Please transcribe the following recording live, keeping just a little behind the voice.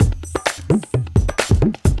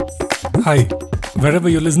Hi, wherever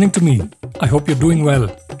you're listening to me, I hope you're doing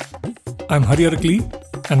well. I'm Hari Arakali,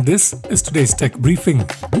 and this is today's Tech Briefing.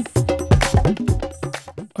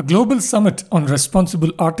 A global summit on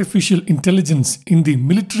responsible artificial intelligence in the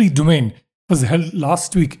military domain was held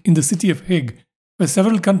last week in the city of Hague, where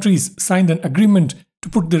several countries signed an agreement to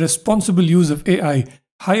put the responsible use of AI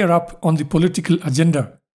higher up on the political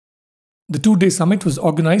agenda. The two-day summit was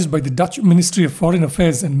organized by the Dutch Ministry of Foreign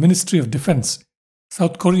Affairs and Ministry of Defense.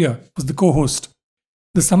 South Korea was the co-host.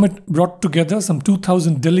 The summit brought together some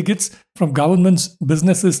 2,000 delegates from governments,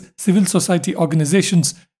 businesses, civil society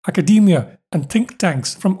organizations, academia, and think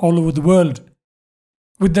tanks from all over the world.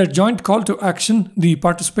 With their joint call to action, the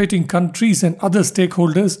participating countries and other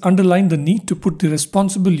stakeholders underlined the need to put the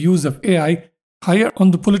responsible use of AI higher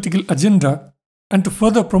on the political agenda and to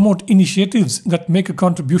further promote initiatives that make a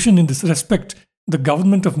contribution in this respect, the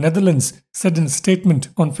government of Netherlands said in a statement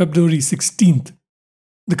on February 16th.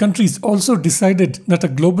 The countries also decided that a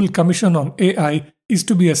global commission on AI is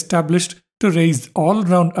to be established to raise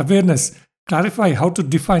all-round awareness, clarify how to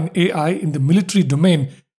define AI in the military domain,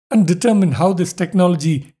 and determine how this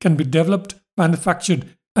technology can be developed,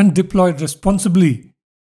 manufactured, and deployed responsibly.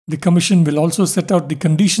 The commission will also set out the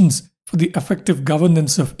conditions for the effective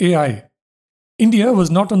governance of AI. India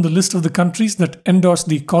was not on the list of the countries that endorsed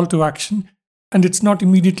the call to action, and it's not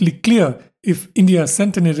immediately clear if India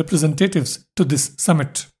sent any representatives to this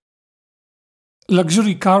summit.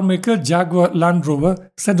 Luxury car maker Jaguar Land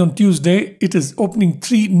Rover said on Tuesday it is opening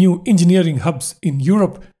 3 new engineering hubs in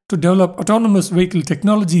Europe to develop autonomous vehicle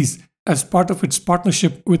technologies as part of its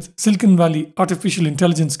partnership with Silicon Valley artificial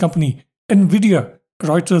intelligence company NVIDIA,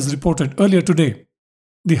 Reuters reported earlier today.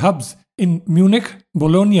 The hubs in Munich,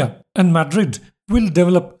 Bologna, and Madrid will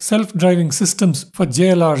develop self-driving systems for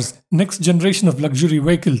JLR's next generation of luxury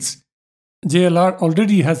vehicles. JLR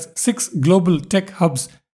already has 6 global tech hubs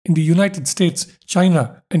in the United States,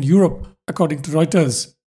 China, and Europe, according to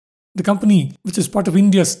Reuters. The company, which is part of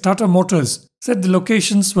India's Tata Motors, said the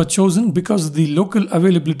locations were chosen because of the local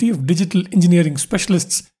availability of digital engineering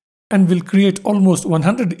specialists and will create almost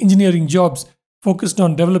 100 engineering jobs focused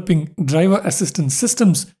on developing driver assistance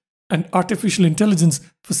systems and artificial intelligence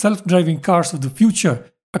for self-driving cars of the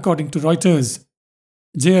future, according to Reuters.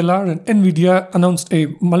 JLR and NVIDIA announced a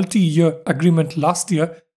multi-year agreement last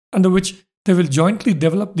year under which they will jointly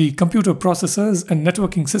develop the computer processors and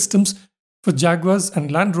networking systems for Jaguars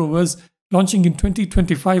and Land Rovers launching in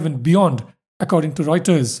 2025 and beyond, according to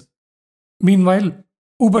Reuters. Meanwhile,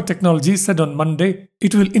 Uber Technologies said on Monday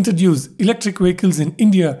it will introduce electric vehicles in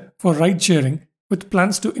India for ride-sharing with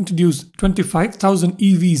plans to introduce 25,000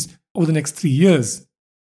 EVs over the next 3 years.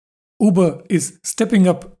 Uber is stepping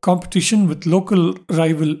up competition with local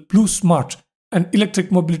rival BlueSmart, an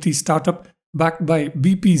electric mobility startup backed by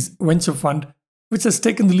BP's venture fund, which has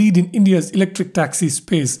taken the lead in India's electric taxi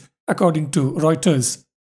space, according to Reuters.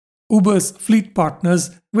 Uber's fleet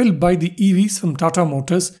partners will buy the EVs from Tata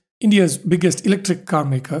Motors, India's biggest electric car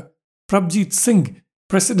maker. Prabjit Singh,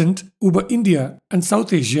 President, Uber India and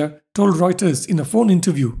South Asia, told Reuters in a phone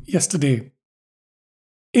interview yesterday.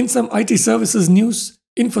 In some IT services news,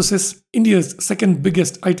 Infosys, India's second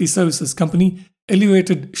biggest IT services company,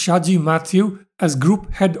 elevated Shaji Mathew as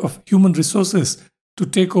Group Head of Human Resources to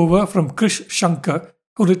take over from Krish Shankar,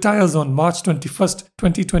 who retires on March 21,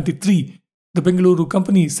 2023, the Bengaluru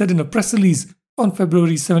company said in a press release on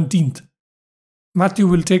February 17th. Mathew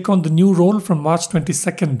will take on the new role from March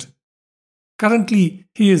 22nd. Currently,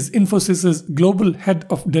 he is Infosys' Global Head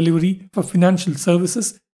of Delivery for Financial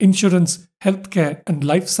Services, Insurance, Healthcare and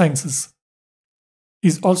Life Sciences. He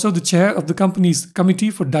is also the chair of the company's Committee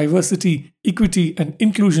for Diversity, Equity and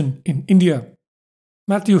Inclusion in India.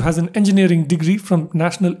 Mathew has an engineering degree from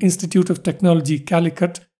National Institute of Technology,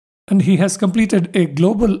 Calicut, and he has completed a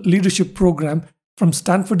global leadership program from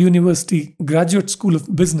Stanford University Graduate School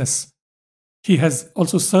of Business. He has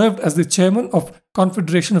also served as the chairman of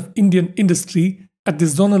Confederation of Indian Industry at the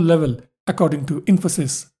zonal level, according to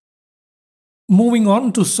Infosys. Moving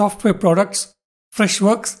on to software products,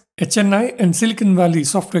 Freshworks, a Chennai and Silicon Valley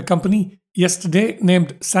software company, yesterday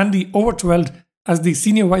named Sandy Overtveld as the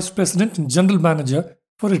Senior Vice President and General Manager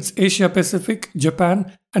for its Asia Pacific,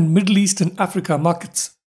 Japan, and Middle East and Africa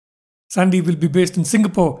markets. Sandy will be based in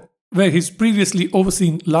Singapore, where he's previously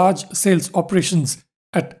overseen large sales operations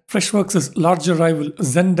at Freshworks' larger rival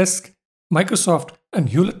Zendesk, Microsoft, and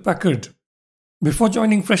Hewlett-Packard. Before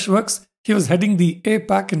joining Freshworks, he was heading the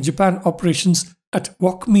APAC and Japan operations at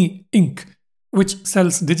WalkMe Inc., which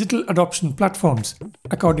sells digital adoption platforms,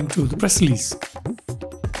 according to the press release.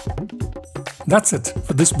 That's it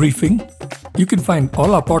for this briefing. You can find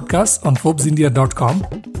all our podcasts on ForbesIndia.com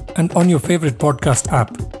and on your favorite podcast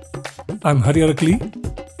app. I'm Hari Arakali.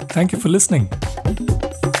 Thank you for listening.